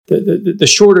the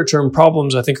shorter term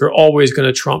problems, I think, are always going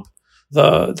to trump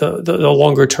the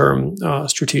longer term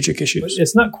strategic issues.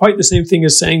 It's not quite the same thing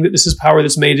as saying that this is power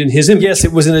that's made in his image. Yes,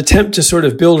 it was an attempt to sort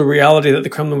of build a reality that the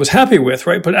Kremlin was happy with,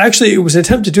 right? But actually, it was an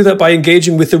attempt to do that by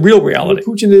engaging with the real reality.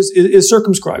 Putin is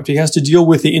circumscribed. He has to deal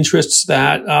with the interests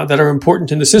that are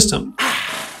important in the system.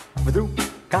 Вдруг,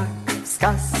 как в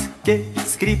сказке,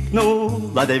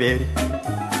 скрипнула дверь.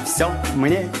 Все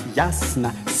мне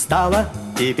ясно стало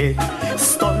теперь.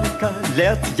 Столько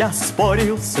лет я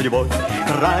спорил с судьбой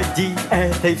ради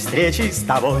этой встречи с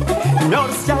тобой.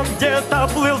 Мерз я где-то,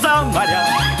 плыл за моря.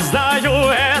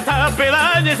 Знаю, это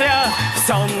было не зря.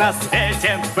 Все на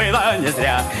свете было не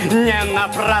зря. Не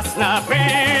напрасно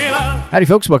было. Howdy,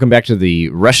 folks. Welcome back to The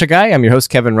Russia Guy. I'm your host,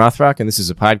 Kevin Rothrock, and this is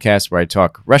a podcast where I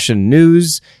talk Russian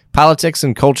news, politics,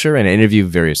 and culture, and I interview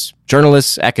various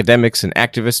journalists, academics, and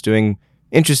activists doing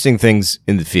interesting things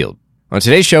in the field. On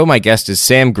today's show, my guest is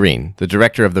Sam Greene, the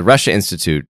director of the Russia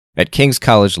Institute at King's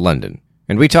College London.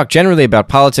 And we talk generally about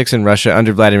politics in Russia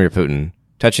under Vladimir Putin,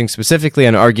 touching specifically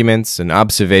on arguments and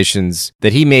observations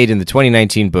that he made in the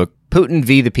 2019 book, Putin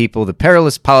v. the People, The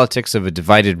Perilous Politics of a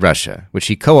Divided Russia, which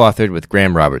he co-authored with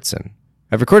Graham Robertson.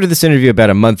 I've recorded this interview about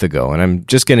a month ago, and I'm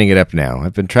just getting it up now.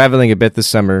 I've been traveling a bit this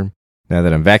summer, now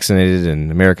that I'm vaccinated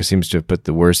and America seems to have put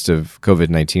the worst of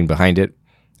COVID-19 behind it.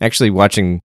 Actually,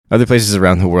 watching other places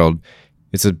around the world,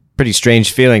 it's a pretty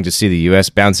strange feeling to see the U.S.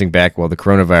 bouncing back while the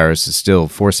coronavirus is still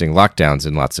forcing lockdowns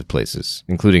in lots of places,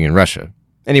 including in Russia.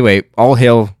 Anyway, all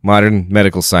hail modern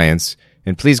medical science,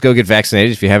 and please go get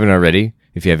vaccinated if you haven't already,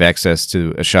 if you have access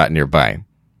to a shot nearby.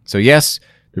 So yes,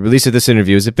 the release of this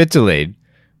interview is a bit delayed,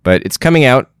 but it's coming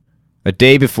out a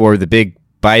day before the big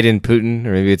Biden-Putin,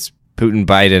 or maybe it's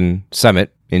Putin-Biden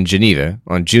summit in Geneva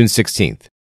on June 16th.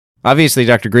 Obviously,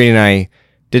 Dr. Greene and I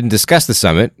didn't discuss the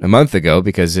summit a month ago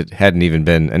because it hadn't even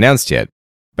been announced yet.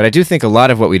 But I do think a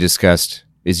lot of what we discussed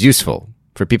is useful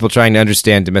for people trying to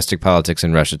understand domestic politics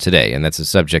in Russia today, and that's a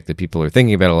subject that people are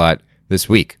thinking about a lot this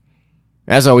week.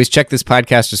 As always, check this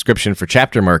podcast description for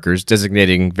chapter markers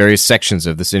designating various sections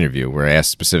of this interview where I ask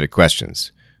specific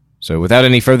questions. So without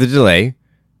any further delay,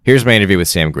 here's my interview with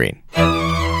Sam Greene.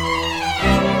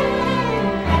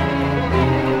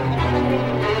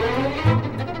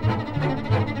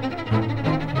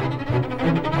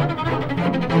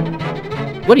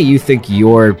 What do you think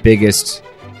your biggest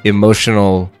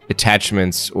emotional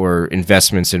attachments or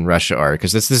investments in Russia are?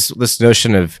 Because this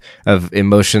notion of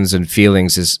emotions and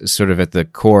feelings is sort of at the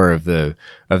core of the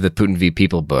Putin v.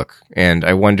 People book, and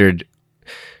I wondered.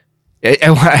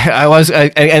 And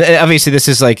obviously this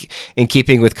is like in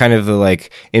keeping with kind of the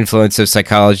like influence of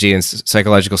psychology and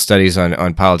psychological studies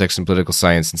on politics and political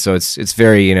science, and so it's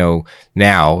very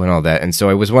now and all that. And so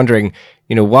I was wondering,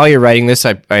 while you're writing this,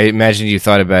 I imagine you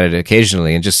thought about it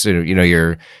occasionally, and just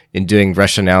you're in doing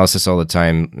Russia analysis all the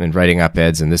time and writing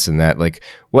op-eds and this and that. Like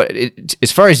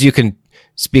as far as you can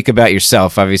speak about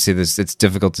yourself, obviously it's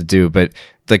difficult to do, but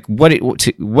like what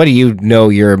do you know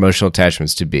your emotional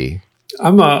attachments to be?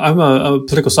 I'm a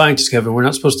political scientist, Kevin. We're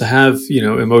not supposed to have,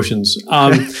 emotions.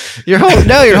 Your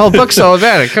whole book's all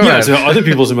about it. Come on. So other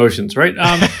people's emotions, right?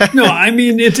 No, I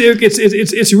mean, it's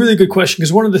a really good question,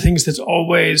 because one of the things that's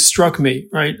always struck me,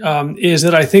 right, is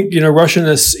that I think,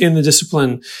 Russianists in the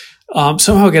discipline,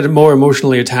 somehow get more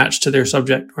emotionally attached to their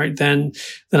subject, right? Than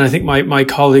I think my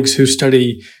colleagues who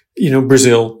study,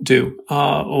 Brazil do,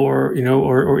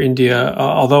 or India.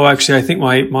 Although actually I think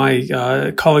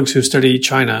my colleagues who study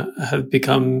China have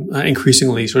become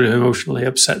increasingly sort of emotionally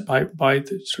upset by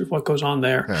sort of what goes on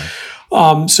there.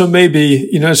 Okay. So maybe,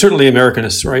 certainly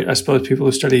Americanists, right? I suppose people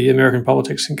who study American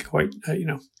politics can get quite,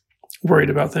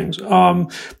 worried about things.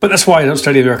 But that's why I don't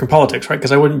study American politics, right?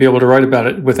 Because I wouldn't be able to write about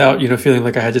it without, feeling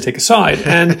like I had to take a side.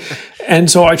 And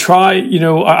so I try,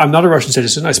 I'm not a Russian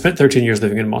citizen. I spent 13 years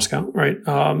living in Moscow, right?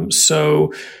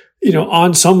 So,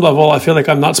 on some level, I feel like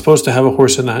I'm not supposed to have a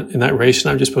horse in that race,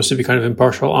 and I'm just supposed to be kind of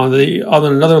impartial. On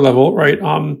another level, right?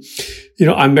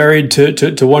 I'm married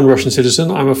to one Russian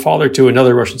citizen. I'm a father to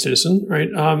another Russian citizen, right?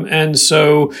 And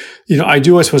so, I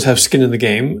do, I suppose, have skin in the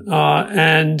game.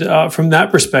 And from that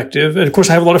perspective, and of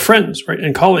course, I have a lot of friends, right,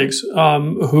 and colleagues,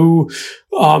 who,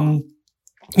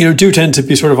 do tend to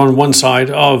be sort of on one side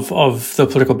of the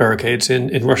political barricades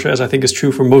in Russia, as I think is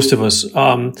true for most of us,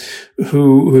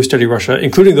 who study Russia,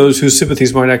 including those whose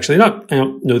sympathies might actually not, I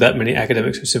don't know that many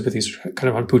academics whose sympathies are kind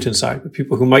of on Putin's side, but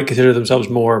people who might consider themselves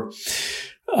more,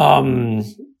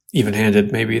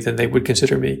 even-handed maybe than they would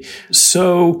consider me.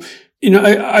 So,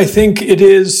 I think it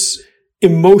is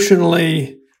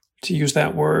emotionally, to use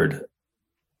that word,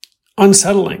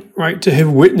 unsettling, right, to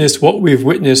have witnessed what we've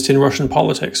witnessed in Russian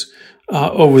politics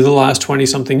over the last 20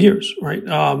 something years, right?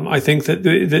 I think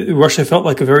that Russia felt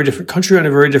like a very different country on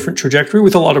a very different trajectory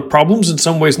with a lot of problems, in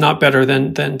some ways not better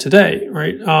than today,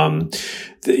 right?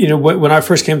 When I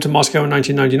first came to Moscow in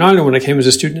 1999, and when I came as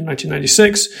a student in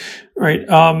 1996, right?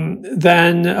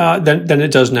 Than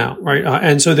it does now, right?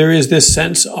 And so there is this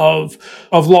sense of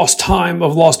lost time,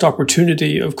 of lost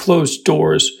opportunity, of closed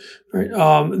doors, right?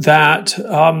 I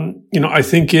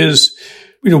think is,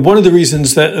 one of the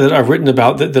reasons that I've written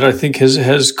about that I think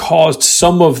has caused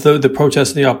some of the protests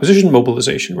and the opposition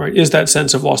mobilization, right, is that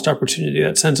sense of lost opportunity,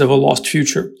 that sense of a lost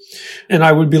future. And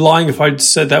I would be lying if I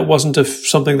said that wasn't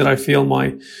something that I feel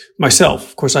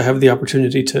myself. Of course, I have the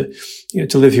opportunity to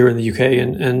live here in the UK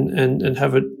and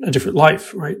have a different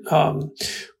life, right?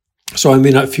 So I may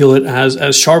not feel it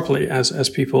as sharply as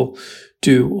people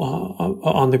do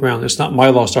on the ground. It's not my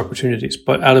lost opportunities,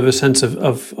 but out of a sense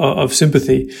of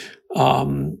sympathy.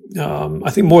 I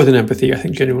think more than empathy, I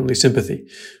think genuinely sympathy,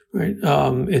 right?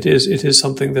 It is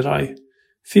something that I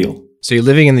feel. So you're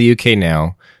living in the UK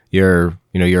now. You're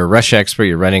a Russia expert.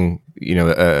 You're running,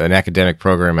 an academic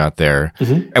program out there.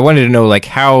 Mm-hmm. I wanted to know, like,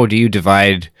 how do you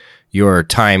divide your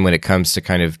time when it comes to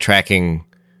kind of tracking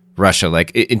Russia?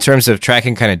 Like, in terms of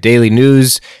tracking kind of daily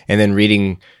news and then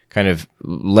reading kind of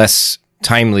less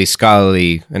timely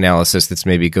scholarly analysis that's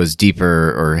maybe goes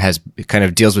deeper or has kind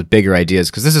of deals with bigger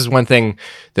ideas. Because this is one thing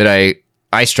that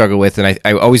I struggle with, and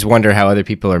I always wonder how other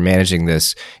people are managing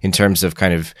this in terms of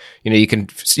kind of, you could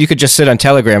just sit on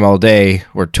Telegram all day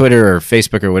or Twitter or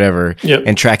Facebook or whatever, yep,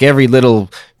 and track every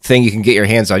little thing you can get your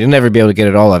hands on. You'll never be able to get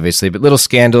it all, obviously, but little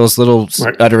scandals, little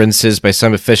right, utterances by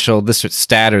some official, this or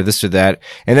stat or this or that.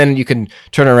 And then you can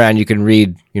turn around, you can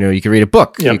read, you can read a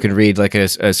book, yep, you can read like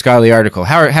a scholarly article.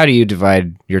 How do you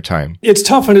divide your time? It's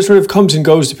tough, and it sort of comes and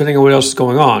goes depending on what else is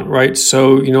going on, right?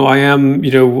 So, I am,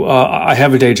 I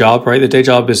have a day job, right? The day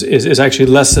job is actually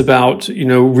less about,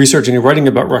 researching and writing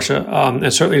about Russia.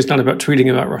 And certainly it's not about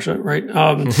tweeting about Russia, right?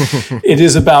 It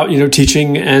is about,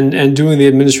 teaching and doing the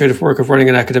administrative work of running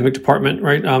an academic department,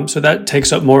 right? So that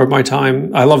takes up more of my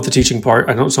time. I love the teaching part.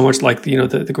 I don't so much like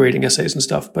the grading essays and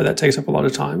stuff, but that takes up a lot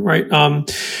of time, right?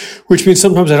 Which means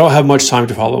sometimes I don't have much time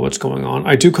to follow what's going on.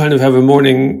 I do kind of have a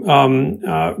morning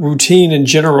routine in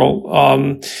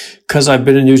general, because I've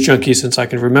been a news junkie since I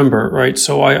can remember, right?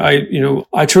 So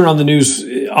I turn on the news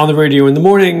on the radio in the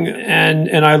morning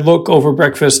and I look over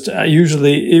breakfast.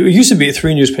 Usually, it used to be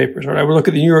 3 newspapers, right? I would look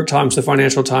at the New York Times, the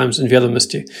Financial Times, and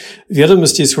Vedomosti.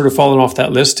 Vedomosti has sort of fallen off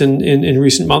that list in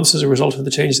recent months as a result of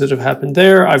the changes that have happened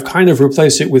there. I've kind of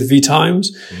replaced it with V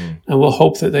Times, and we'll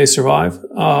hope that they survive.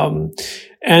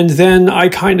 And then I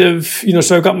kind of,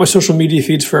 so I've got my social media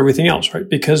feeds for everything else, right?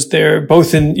 Because they're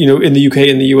both in the UK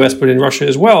and the US, but in Russia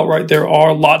as well, right? There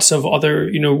are lots of other,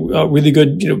 really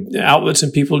good, outlets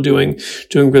and people doing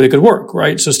really good work,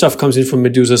 right? So stuff comes in from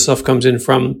Medusa, stuff comes in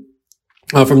from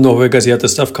Novaya Gazeta,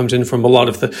 stuff comes in from a lot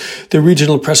of the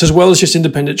regional press, as well as just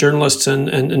independent journalists and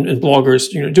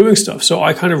bloggers, doing stuff. So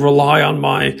I kind of rely on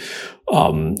my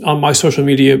social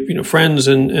media, friends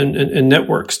and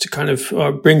networks to kind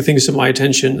of bring things to my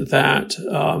attention that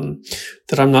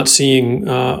I'm not seeing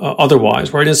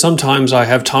otherwise, right? And sometimes I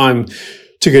have time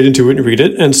to get into it and read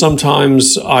it, and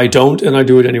sometimes I don't, and I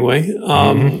do it anyway.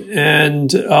 And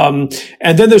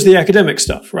then there's the academic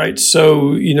stuff, right?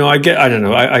 So, I get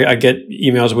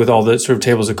emails with all the sort of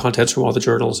tables of contents from all the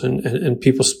journals, and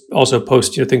people also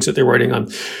post, things that they're writing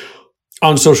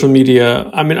on social media.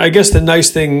 I mean, I guess the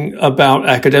nice thing about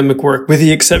academic work, with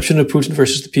the exception of Putin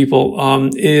versus the People,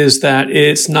 is that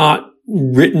it's not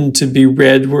written to be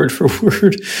read word for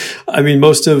word. I mean,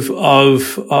 most of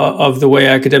the way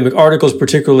academic articles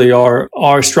particularly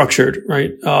are structured,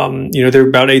 right? They're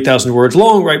about 8,000 words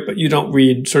long, right? But you don't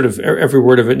read sort of every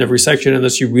word of it in every section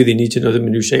unless you really need to know the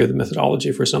minutiae of the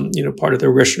methodology for some, part of the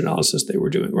Russian analysis they were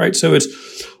doing, right? So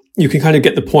you can kind of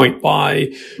get the point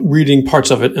by reading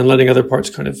parts of it and letting other parts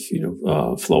kind of,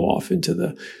 flow off into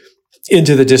the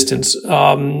distance.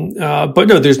 But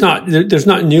no, there's not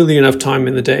nearly enough time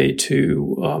in the day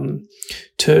to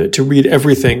read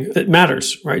everything that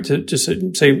matters, right? To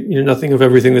say, nothing of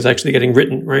everything that's actually getting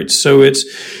written, right? So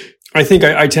I think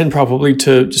I tend probably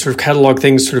to sort of catalog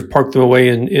things, sort of park them away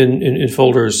in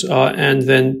folders, and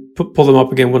then pull them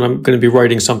up again when I'm going to be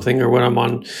writing something or when I'm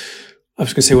on, I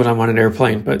was going to say when I'm on an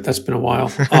airplane, but that's been a while.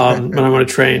 When I'm on a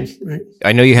train, right?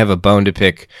 I know you have a bone to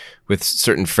pick with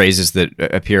certain phrases that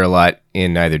appear a lot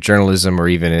in either journalism or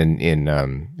even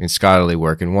in scholarly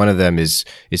work, and one of them is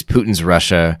Putin's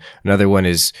Russia. Another one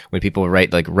is when people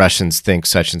write like Russians think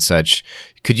such and such.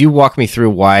 Could you walk me through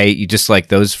why you dislike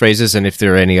those phrases, and if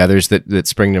there are any others that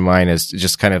spring to mind as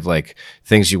just kind of like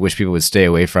things you wish people would stay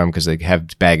away from because they have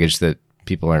baggage that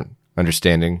people aren't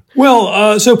understanding?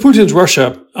 Well, so Putin's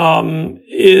Russia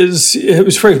it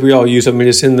was a phrase we all use. I mean,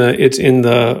 it's in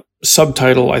the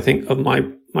subtitle, I think, of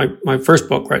my first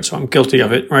book, right? So I'm guilty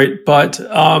of it, right? But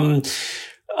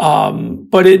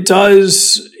it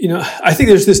does, I think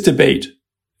there's this debate.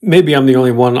 Maybe I'm the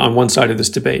only one on one side of this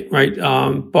debate, right?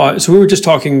 But so we were just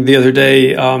talking the other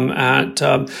day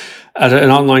at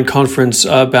an online conference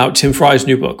about Tim Fry's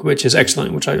new book, which is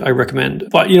excellent, which I recommend.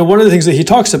 But one of the things that he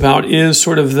talks about is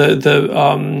sort of the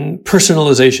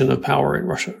personalization of power in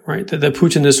Russia, right? That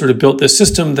Putin has sort of built this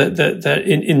system that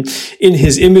in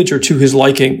his image or to his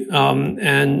liking,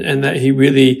 and that he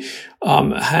really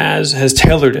has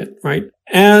tailored it, right?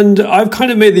 And I've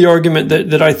kind of made the argument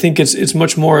that I think it's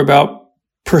much more about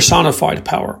personified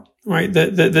power, right?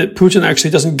 That Putin actually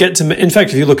doesn't get to. In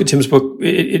fact, if you look at Tim's book,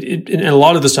 and a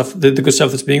lot of the stuff, the good stuff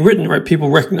that's being written, right?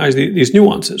 People recognize these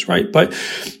nuances, right? But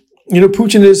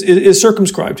Putin is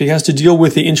circumscribed. He has to deal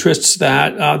with the interests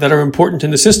that are important in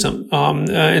the system.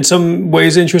 In some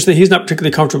ways, interests that he's not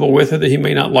particularly comfortable with, or that he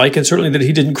may not like, and certainly that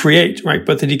he didn't create, right?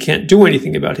 But that he can't do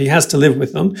anything about. He has to live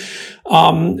with them,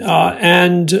 and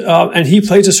he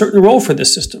plays a certain role for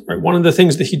this system, right? One of the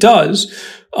things that he does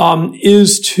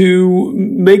is to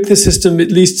make the system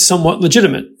at least somewhat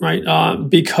legitimate, right?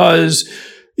 Because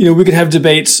we can have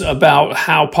debates about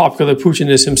how popular Putin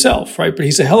is himself, right? But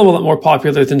he's a hell of a lot more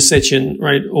popular than Sechin,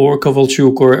 right? Or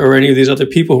Kovalchuk or any of these other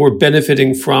people who are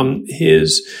benefiting from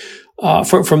his,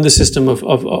 from the system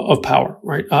of power,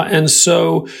 right? And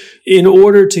so in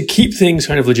order to keep things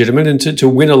kind of legitimate and to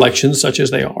win elections such as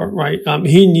they are, right?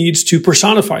 He needs to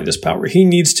personify this power. He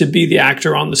needs to be the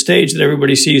actor on the stage that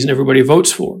everybody sees and everybody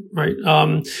votes for, right?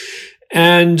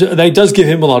 And that does give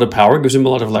him a lot of power, gives him a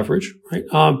lot of leverage, right?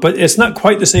 But it's not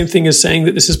quite the same thing as saying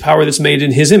that this is power that's made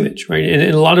in his image, right? And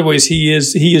in a lot of ways, he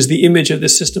is the image of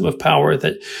this system of power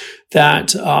that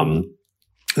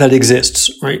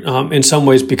exists, right? In some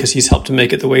ways because he's helped to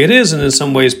make it the way it is, and in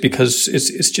some ways because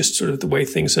it's just sort of the way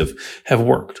things have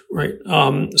worked, right?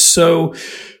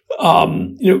 From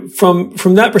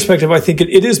that perspective, I think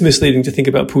it is misleading to think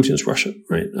about Putin's Russia,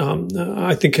 right?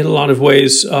 I think in a lot of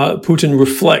ways, Putin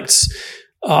reflects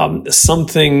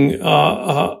something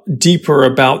deeper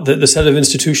about the set of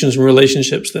institutions and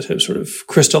relationships that have sort of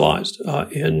crystallized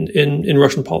in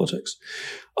Russian politics.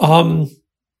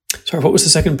 Sorry, what was the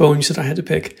second bone you said I had to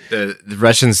pick? The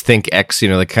Russians think X,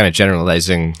 like kind of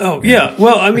generalizing. Oh, yeah.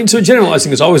 Well, I mean, so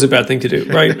generalizing is always a bad thing to do,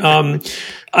 right?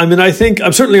 I think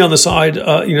I'm certainly on the side,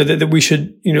 that we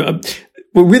should,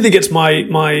 what really gets my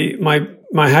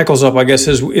hackles up, I guess,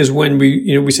 is when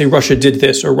we say Russia did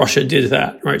this or Russia did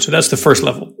that, right? So that's the first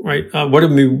level, right? What do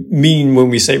we mean when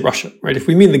we say Russia, right? If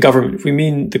we mean the government, if we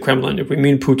mean the Kremlin, if we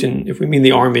mean Putin, if we mean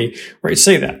the army, right?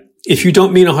 Say that. If you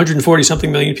don't mean 140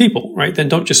 something million people, right, then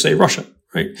don't just say Russia,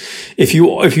 right? If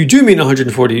you do mean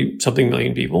 140 something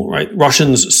million people, right,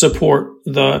 Russians support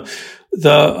the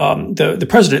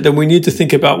president, then we need to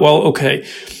think about, well, okay,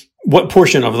 what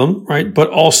portion of them, right? But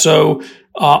also,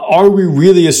 are we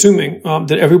really assuming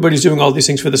that everybody's doing all these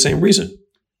things for the same reason?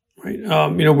 Right.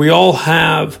 We all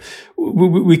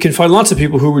we can find lots of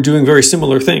people who are doing very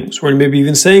similar things, or maybe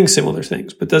even saying similar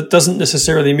things, but that doesn't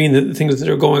necessarily mean that the things that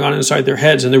are going on inside their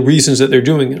heads and the reasons that they're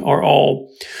doing it are all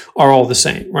the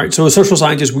same, right? So as social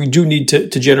scientists, we do need to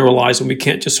generalize, and we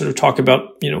can't just sort of talk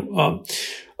about,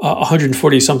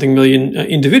 140 something million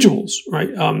individuals, right?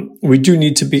 We do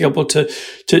need to be able to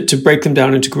break them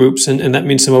down into groups, and that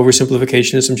means some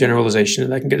oversimplification and some generalization,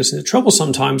 and that can get us into trouble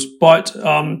sometimes, but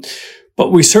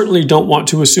we certainly don't want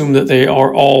to assume that they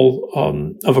are all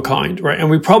of a kind, right? And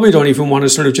we probably don't even want to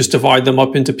sort of just divide them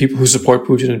up into people who support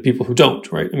Putin and people who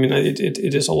don't, right? I mean,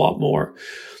 it is a lot more.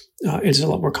 It's a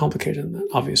lot more complicated than that,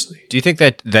 obviously. Do you think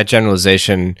that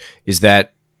generalization is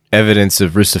that evidence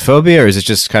of Russophobia, or is it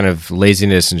just kind of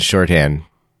laziness and shorthand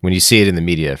when you see it in the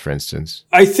media, for instance?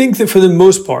 I think that for the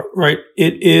most part, right,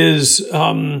 it is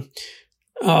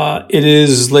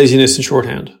laziness and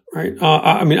shorthand. Right.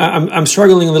 I'm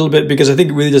struggling a little bit because I think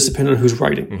it really does depend on who's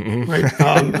writing. Mm-hmm. Right.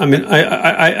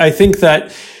 I think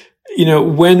that,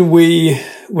 when we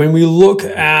look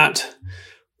at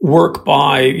work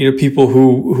by, people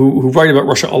who write about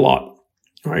Russia a lot,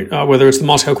 right? Whether it's the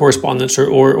Moscow correspondents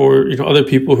or other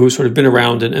people who sort of been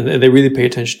around and they really pay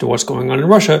attention to what's going on in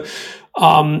Russia.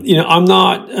 I'm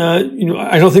not,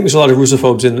 I don't think there's a lot of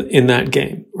Russophobes in that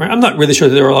game, right? I'm not really sure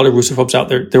that there are a lot of Russophobes out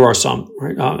there. There are some,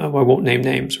 right? I won't name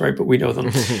names, right? But we know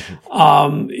them.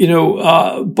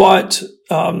 But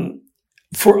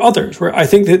for others, right? I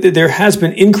think that there has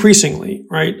been increasingly,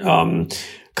 right?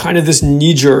 Kind of this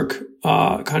knee-jerk,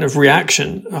 kind of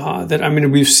reaction. That, I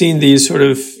mean, we've seen these sort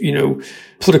of,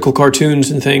 political cartoons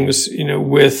and things,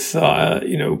 with,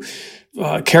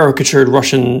 caricatured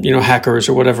Russian, hackers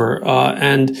or whatever.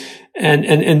 And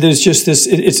there's just this,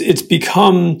 it's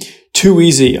become too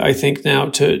easy, I think, now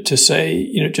to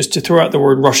say, just to throw out the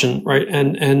word Russian, right?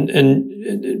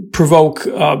 And provoke,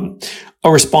 a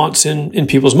response in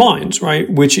people's minds, right?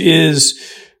 Which is,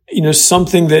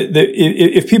 something that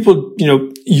if people,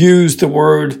 use the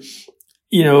word,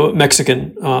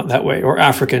 Mexican, that way, or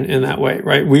African in that way,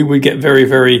 right? We would get very,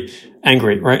 very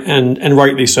angry, right? And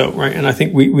rightly so, right? And I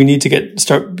think we need to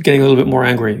start getting a little bit more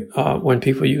angry, when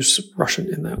people use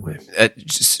Russian in that way.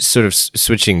 Just sort of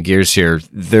switching gears here.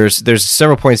 There's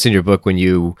several points in your book when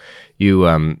you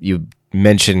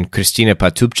mention Kristina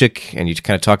Patupchik, and you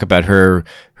kind of talk about her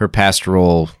past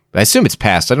role. I assume it's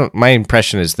past. My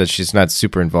impression is that she's not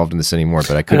super involved in this anymore,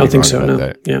 but I couldn't be wrong about no.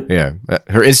 that. Yeah.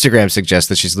 Her Instagram suggests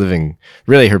that she's living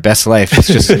really her best life. It's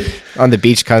just on the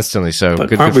beach constantly. So, but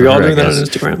good aren't for we her, all I doing that on guess.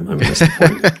 Instagram? I mean, that's the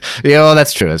point. Yeah, well,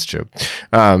 that's true.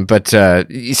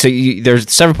 There's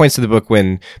several points in the book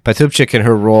when Patupchik and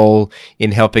her role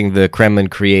in helping the Kremlin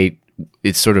create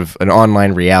it's sort of an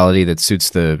online reality that suits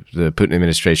the Putin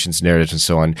administration's narrative and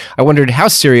so on. I wondered, how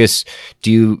serious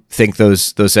do you think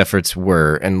those efforts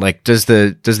were? And like, does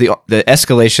the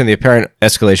escalation, the apparent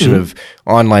escalation of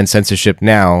online censorship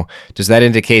now, does that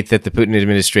indicate that the Putin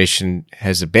administration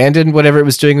has abandoned whatever it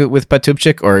was doing with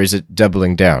Patupchik, or is it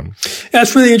doubling down? Yeah,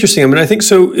 it's really interesting. I mean, I think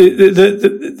so.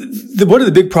 One of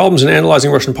the big problems in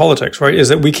analyzing Russian politics, right, is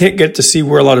that we can't get to see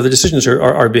where a lot of the decisions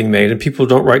are being made, and people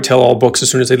don't write tell-all books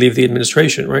as soon as they leave the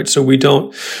administration, right? So we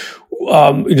don't.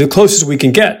 The closest we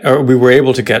can get, or we were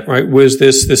able to get, right, was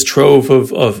this trove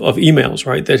of emails,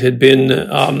 right, that had been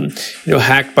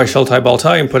hacked by Sheltai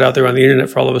Baltai and put out there on the internet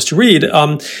for all of us to read.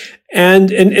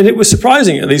 And it was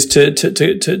surprising, at least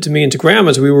to me and to Graham,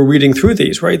 as we were reading through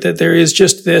these, right, that there is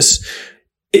just this.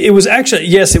 It was actually,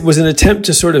 yes, it was an attempt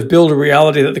to sort of build a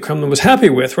reality that the Kremlin was happy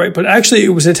with, right? But actually, it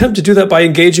was an attempt to do that by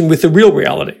engaging with the real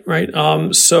reality, right?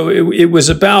 So it was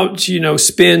about,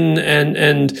 spin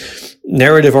and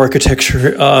narrative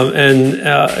architecture, and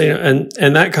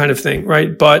that kind of thing,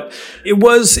 right? But it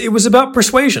was about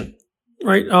persuasion.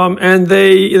 Right. And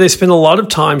they spent a lot of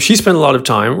time, she spent a lot of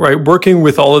time, right, working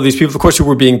with all of these people, of course, who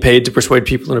were being paid to persuade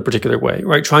people in a particular way,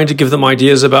 right, trying to give them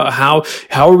ideas about how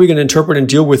are we going to interpret and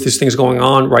deal with these things going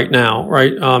on right now,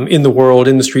 right, in the world,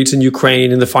 in the streets, in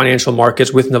Ukraine, in the financial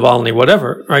markets, with Navalny,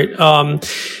 whatever, right,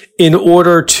 in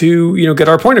order to, get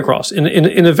our point across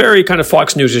in a very kind of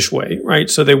Fox News-ish way, right?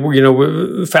 So they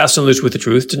were, fast and loose with the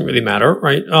truth, didn't really matter,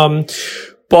 right?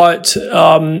 But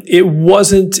it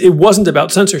wasn't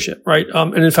about censorship, right?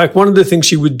 And in fact, one of the things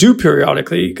she would do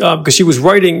periodically, because she was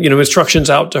writing, instructions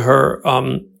out to her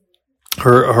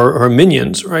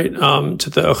minions, right, to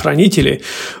the Охранители,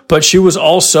 but she was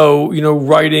also,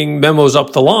 writing memos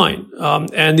up the line.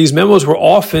 And these memos were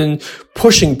often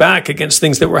pushing back against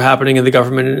things that were happening in the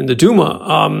government and in the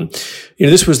Duma.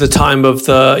 This was the time of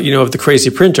the crazy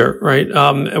printer, right?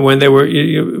 When they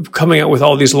were coming out with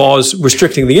all these laws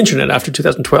restricting the internet after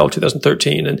 2012,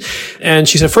 2013. And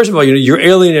she said, first of all, you're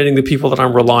alienating the people that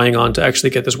I'm relying on to actually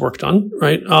get this work done,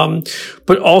 right?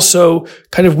 But also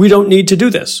kind of, we don't need to do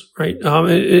this, right?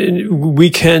 We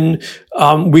can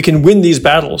win these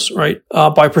battles, right?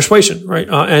 By persuasion, right?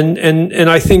 And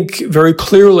I think very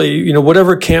clearly,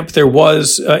 whatever camp there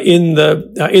was in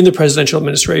the presidential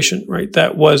administration, right,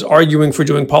 that was arguing for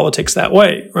doing politics that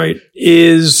way, right,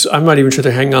 I'm not even sure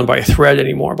they're hanging on by a thread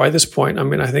anymore by this point. I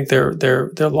mean, I think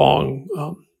they're long.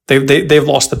 They've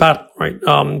lost the battle, right?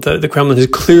 The Kremlin has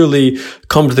clearly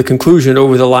come to the conclusion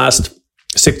over the last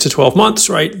 6 to 12 months,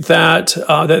 right, that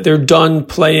they're done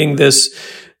playing this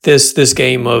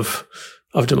game of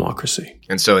democracy.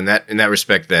 And so in that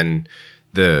respect, then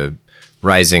the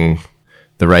rising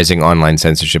online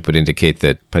censorship would indicate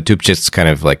that Patupchik's kind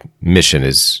of like mission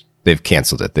is they've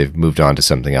canceled it. They've moved on to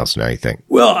something else now, you think?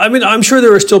 Well, I mean, I'm sure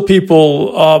there are still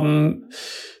people,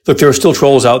 look, there are still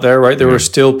trolls out there, right? There are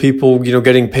still people,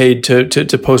 getting paid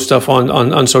to post stuff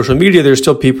on social media. There's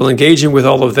still people engaging with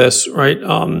all of this, right?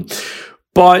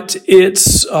 But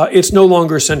it's no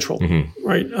longer central,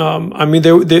 right? I mean,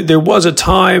 there was a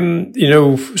time,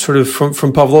 sort of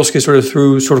from Pavlovsky sort of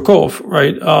through Surkov,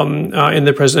 right? In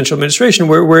the presidential administration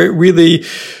where it really,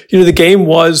 the game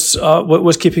was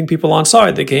keeping people on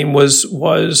side. The game was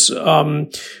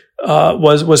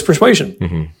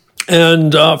persuasion.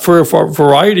 And for a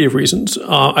variety of reasons,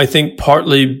 I think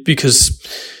partly because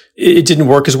it didn't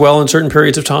work as well in certain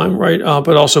periods of time, right?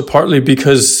 But also partly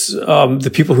because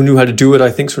the people who knew how to do it,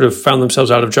 I think, sort of found themselves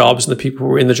out of jobs, and the people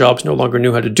who were in the jobs no longer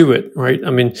knew how to do it, right?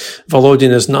 I mean,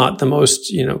 Volodin is not the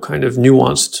most, kind of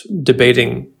nuanced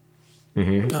debating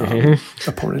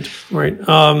opponent, right?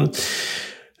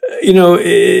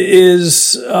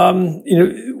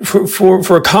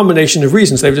 For a combination of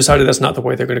reasons, they've decided that's not the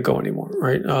way they're going to go anymore,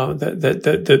 right?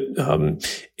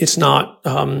 It's not,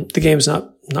 the game's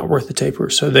not worth the taper.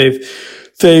 So they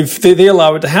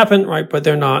allow it to happen, right? But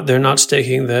they're not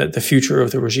staking the future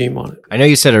of the regime on it. I know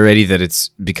you said already that it's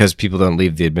because people don't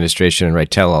leave the administration and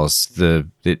write tell-alls. The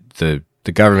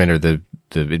government or the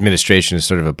administration is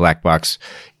sort of a black box.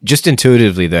 Just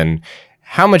intuitively then,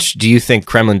 how much do you think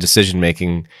Kremlin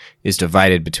decision-making is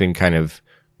divided between kind of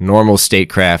normal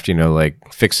statecraft, like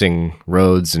fixing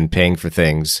roads and paying for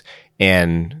things,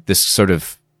 and this sort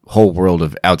of whole world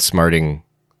of outsmarting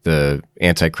the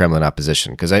anti-Kremlin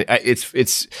opposition? Because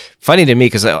it's funny to me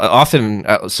because often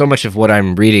so much of what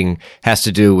I'm reading has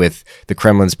to do with the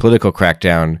Kremlin's political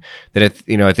crackdown that at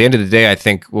the end of the day I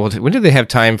think, well, when do they have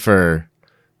time for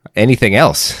anything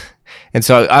else? And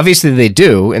so obviously they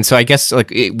do. And so I guess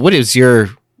what's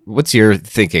your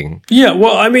thinking? Yeah,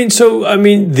 well,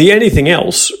 the anything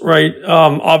else, right?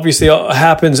 Obviously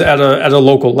happens at a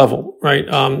local level,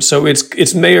 right? So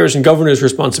it's mayors and governors'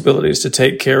 responsibilities to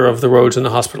take care of the roads and the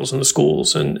hospitals and the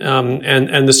schools and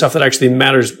the stuff that actually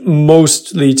matters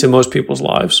mostly to most people's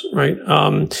lives, right?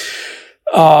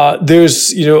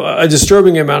 There's, a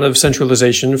disturbing amount of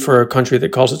centralization for a country that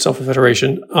calls itself a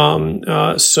federation.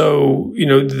 So,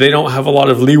 they don't have a lot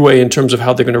of leeway in terms of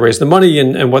how they're going to raise the money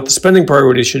and what the spending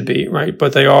priorities should be, right?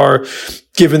 But they are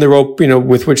given the rope,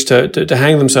 with which to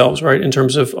hang themselves, right? In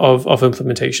terms of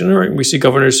implementation, right? We see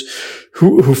governors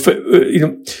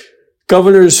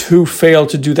governors who fail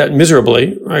to do that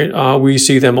miserably, right? We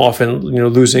see them often,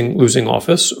 losing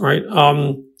office, right?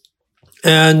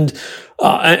 And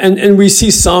we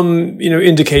see some,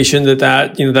 indication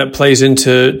that plays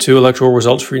into electoral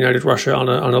results for United Russia on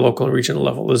a local and regional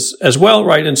level as well,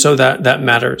 right? And so that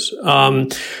matters.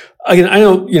 Again, I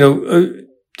know,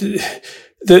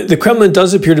 the Kremlin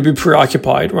does appear to be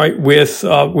preoccupied, right, with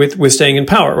staying in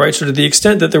power, right? So to the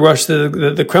extent that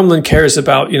the Kremlin cares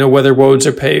about, whether roads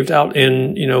are paved out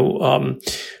in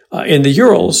the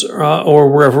Urals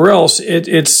or wherever else,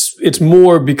 it's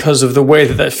more because of the way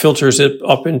that filters it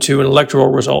up into an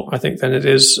electoral result, I think, than it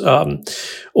is, or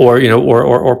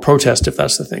protest, if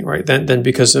that's the thing, right? Than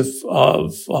because of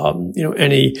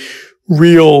any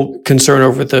real concern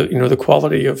over the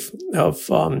quality of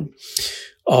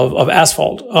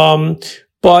asphalt.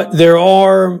 But there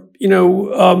are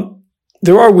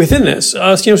within this,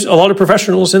 a lot of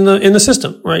professionals in the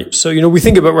system, right? So, we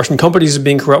think about Russian companies as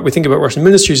being corrupt. We think about Russian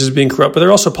ministries as being corrupt, but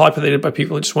they're also populated by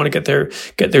people who just want to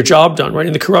get their job done, right?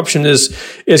 And the corruption is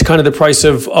kind of the price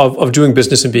of doing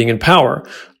business and being in power.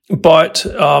 But,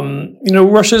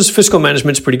 Russia's fiscal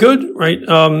management is pretty good, right?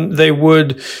 They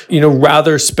would,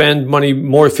 rather spend money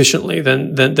more efficiently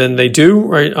than they do,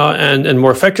 right? And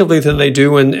more effectively than they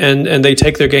do. And they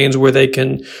take their gains where they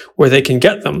can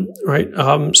get them, right?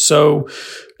 So,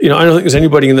 I don't think there's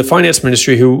anybody in the finance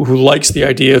ministry who likes the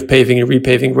idea of paving and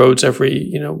repaving roads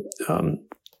every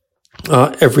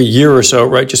year or so,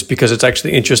 right? Just because it's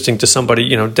actually interesting to somebody,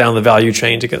 down the value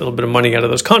chain to get a little bit of money out of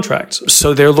those contracts.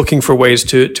 So they're looking for ways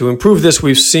to improve this.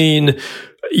 We've seen,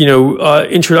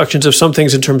 introductions of some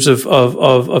things in terms of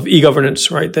e-governance,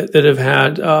 right? That have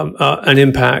had, an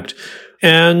impact.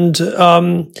 And,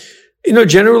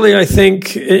 generally, I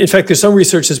think, in fact, there's some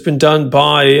research that's been done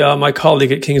by, my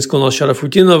colleague at King's School,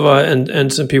 Sharafutinova,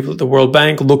 and some people at the World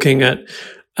Bank looking at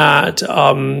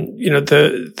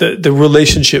the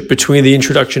relationship between the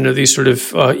introduction of these sort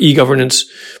of e-governance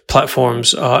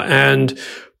platforms and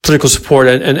political support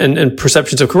and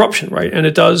perceptions of corruption, right? And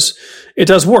it does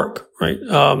work, right?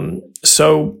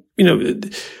 So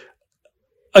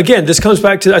again, this comes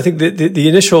back to, I think, the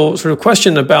initial sort of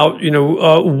question about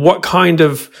what kind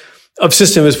of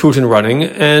system is Putin running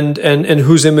and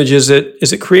whose image is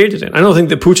it created in? I don't think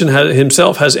that Putin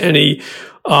himself has any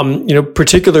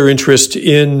particular interest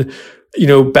in,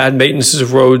 bad maintenance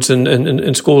of roads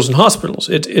and schools and hospitals.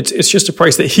 It's just a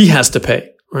price that he has to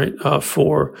pay, right?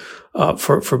 For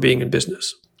being in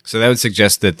business. So that would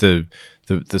suggest that the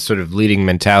sort of leading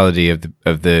mentality of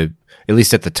the at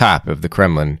least at the top of the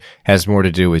Kremlin has more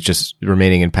to do with just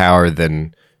remaining in power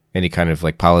than any kind of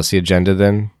policy agenda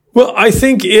then? Well, I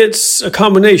think it's a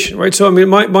combination, right? So,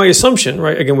 my assumption,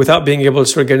 right, again, without being able to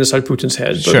sort of get inside Putin's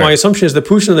head, but sure, my assumption is that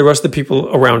Putin and the rest of the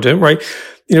people around him, right,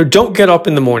 don't get up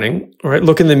in the morning, right,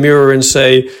 look in the mirror and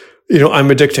say,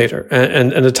 I'm a dictator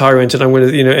and a tyrant, and I'm going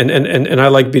to, and I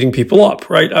like beating people up,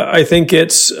 right? I think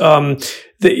it's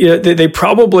they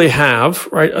probably have,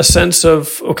 right, a sense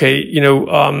of, okay,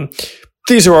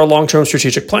 these are our long-term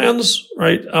strategic plans,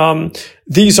 right?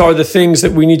 These are the things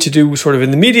that we need to do sort of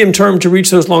in the medium term to reach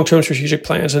those long-term strategic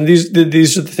plans. And these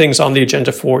are the things on the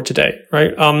agenda for today,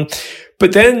 right?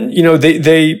 But then,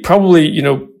 they probably,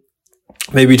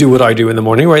 maybe do what I do in the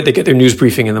morning, right? They get their news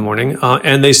briefing in the morning,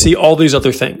 and they see all these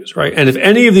other things, right? And if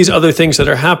any of these other things that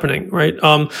are happening, right,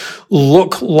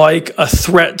 look like a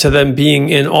threat to them being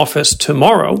in office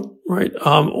tomorrow, right,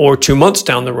 or 2 months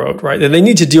down the road, right, then they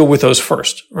need to deal with those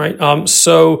first, right?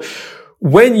 So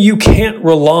when you can't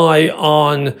rely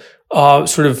on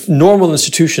sort of normal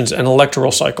institutions and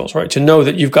electoral cycles, right? To know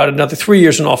that you've got another 3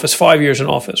 years in office, 5 years in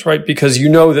office, right? Because you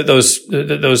know that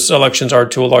those elections are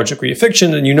to a large degree a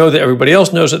fiction, and you know that everybody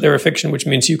else knows that they're a fiction, which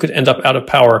means you could end up out of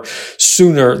power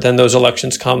sooner than those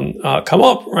elections come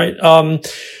up, right?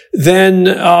 Then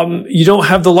you don't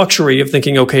have the luxury of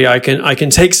thinking, okay, I can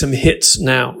take some hits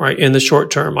now, right? In the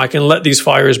short term, I can let these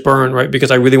fires burn, right?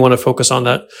 Because I really want to focus on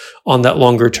that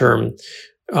longer term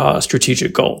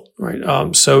strategic goal,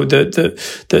 right? So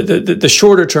the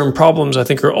shorter term problems, I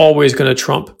think, are always going to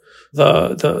trump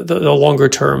the longer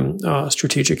term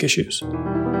strategic issues.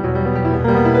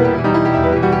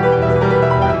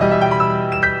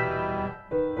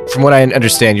 From what I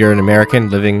understand, you're an American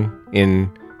living in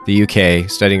the UK,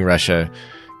 studying Russia.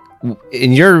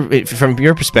 From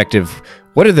your perspective,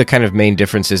 what are the kind of main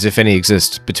differences, if any,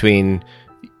 exist between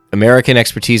American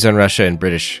expertise on Russia and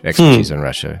British expertise on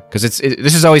Russia? Because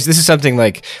this is something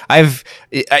like I've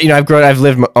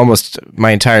lived almost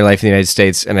my entire life in the United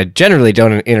States, and I generally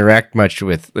don't interact much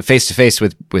with face to face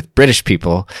with British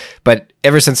people. But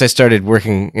ever since I started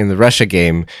working in the Russia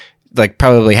game, like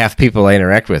probably half people I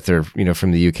interact with are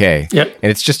from the UK. Yep. And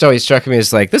it's just always struck me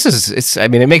as like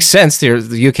it makes sense.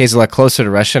 The UK is a lot closer to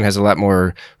Russia and has a lot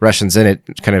more Russians in it,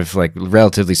 kind of like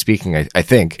relatively speaking, I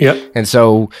think. Yep. And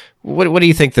so what do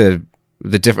you think are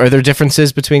there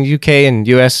differences between UK and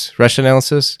US Russia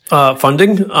analysis?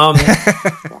 Funding. Who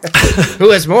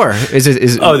has more? Is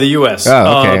the US.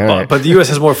 Oh, okay. Right. But the US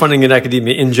has more funding in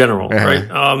academia in general, right?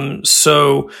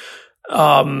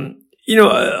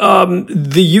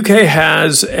 The UK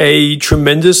has a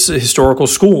tremendous historical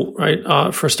school, right,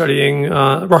 for studying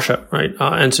Russia, right?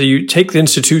 And so you take the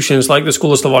institutions like the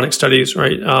School of Slavonic Studies,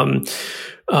 right,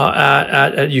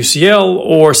 at UCL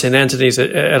or St. Anthony's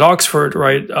at Oxford,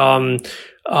 right?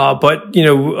 But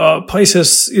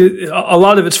places, a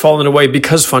lot of it's fallen away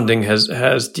because funding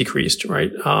has decreased,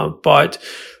 right?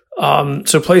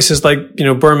 So places like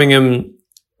Birmingham,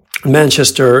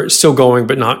 Manchester still going,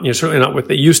 but not, certainly not what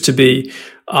they used to be.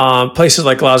 Places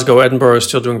like Glasgow, Edinburgh are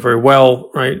still doing very well,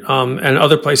 right? And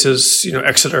other places,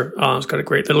 Exeter, has got a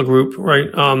great little group, right?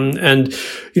 And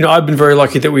I've been very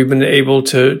lucky that we've been able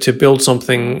to build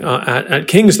something, at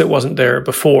King's that wasn't there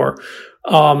before.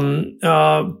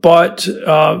 But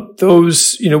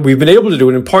those, we've been able to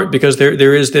do it in part because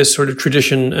there is this sort of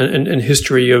tradition and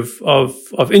history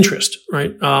of interest,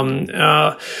 right?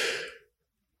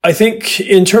 I think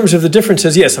in terms of the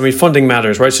differences, yes, I mean, funding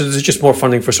matters, right? So there's just more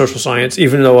funding for social science,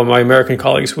 even though my American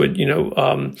colleagues would,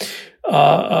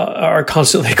 are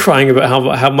constantly crying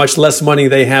about how much less money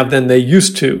they have than they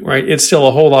used to, right? It's still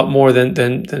a whole lot more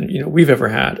than we've ever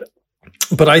had.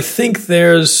 But I think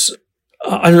there's,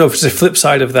 I don't know if it's a flip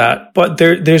side of that, but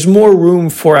there's more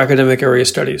room for academic area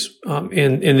studies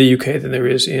in the UK than there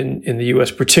is in the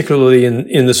US, particularly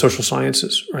in the social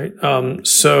sciences, right?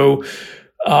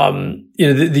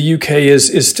 The UK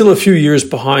is still a few years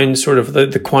behind sort of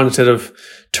the quantitative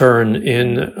turn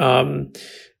in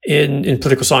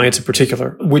political science in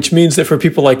particular, which means that for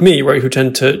people like me, right, who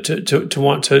tend to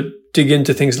want to dig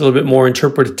into things a little bit more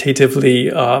interpretatively,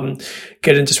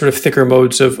 get into sort of thicker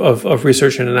modes of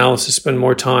research and analysis, spend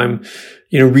more time,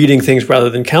 reading things rather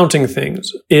than counting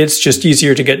things. It's just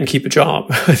easier to get and keep a job,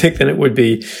 I think, than it would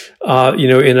be,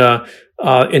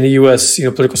 in the U.S.,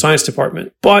 political science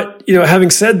department. But,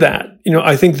 having said that,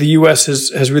 I think the U.S.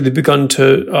 has really begun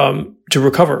to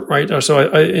recover, right?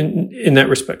 So in that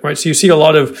respect, right? So you see a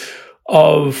lot of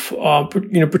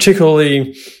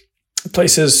particularly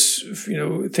places,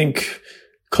 think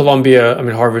Columbia. I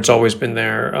mean, Harvard's always been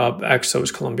there. Actually, so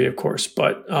is Columbia, of course,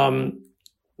 but,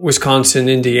 Wisconsin,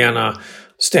 Indiana,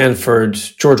 Stanford,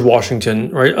 George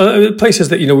Washington, right? Places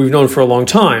that, we've known for a long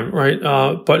time, right?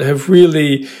 But have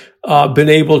really been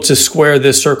able to square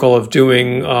this circle of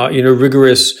doing,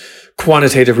 rigorous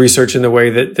quantitative research in the way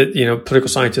that political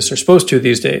scientists are supposed to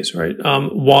these days, right?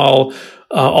 While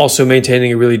also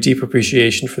maintaining a really deep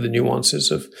appreciation for the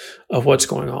nuances of what's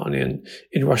going on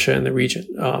in Russia and the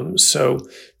region. So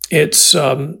it's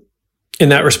in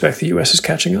that respect, the U.S. is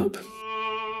catching up.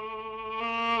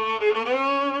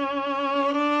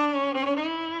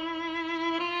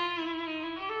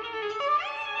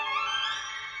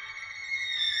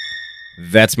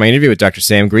 That's my interview with Dr.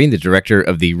 Sam Greene, the director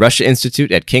of the Russia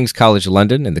Institute at King's College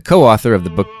London and the co-author of the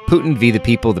book Putin v. the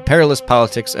People, The Perilous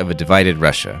Politics of a Divided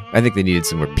Russia. I think they needed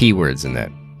some more P words in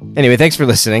that. Anyway, thanks for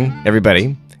listening,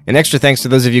 everybody. And extra thanks to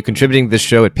those of you contributing to this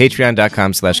show at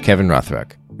patreon.com/Kevin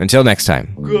Rothrock. Until next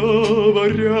time.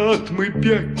 Говорят мы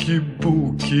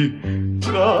бяки-буки,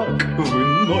 как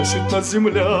выносит нас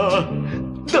земля.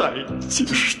 Дайте,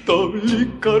 что ли,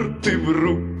 карты в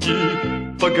руки,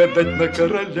 погадать на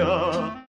короля.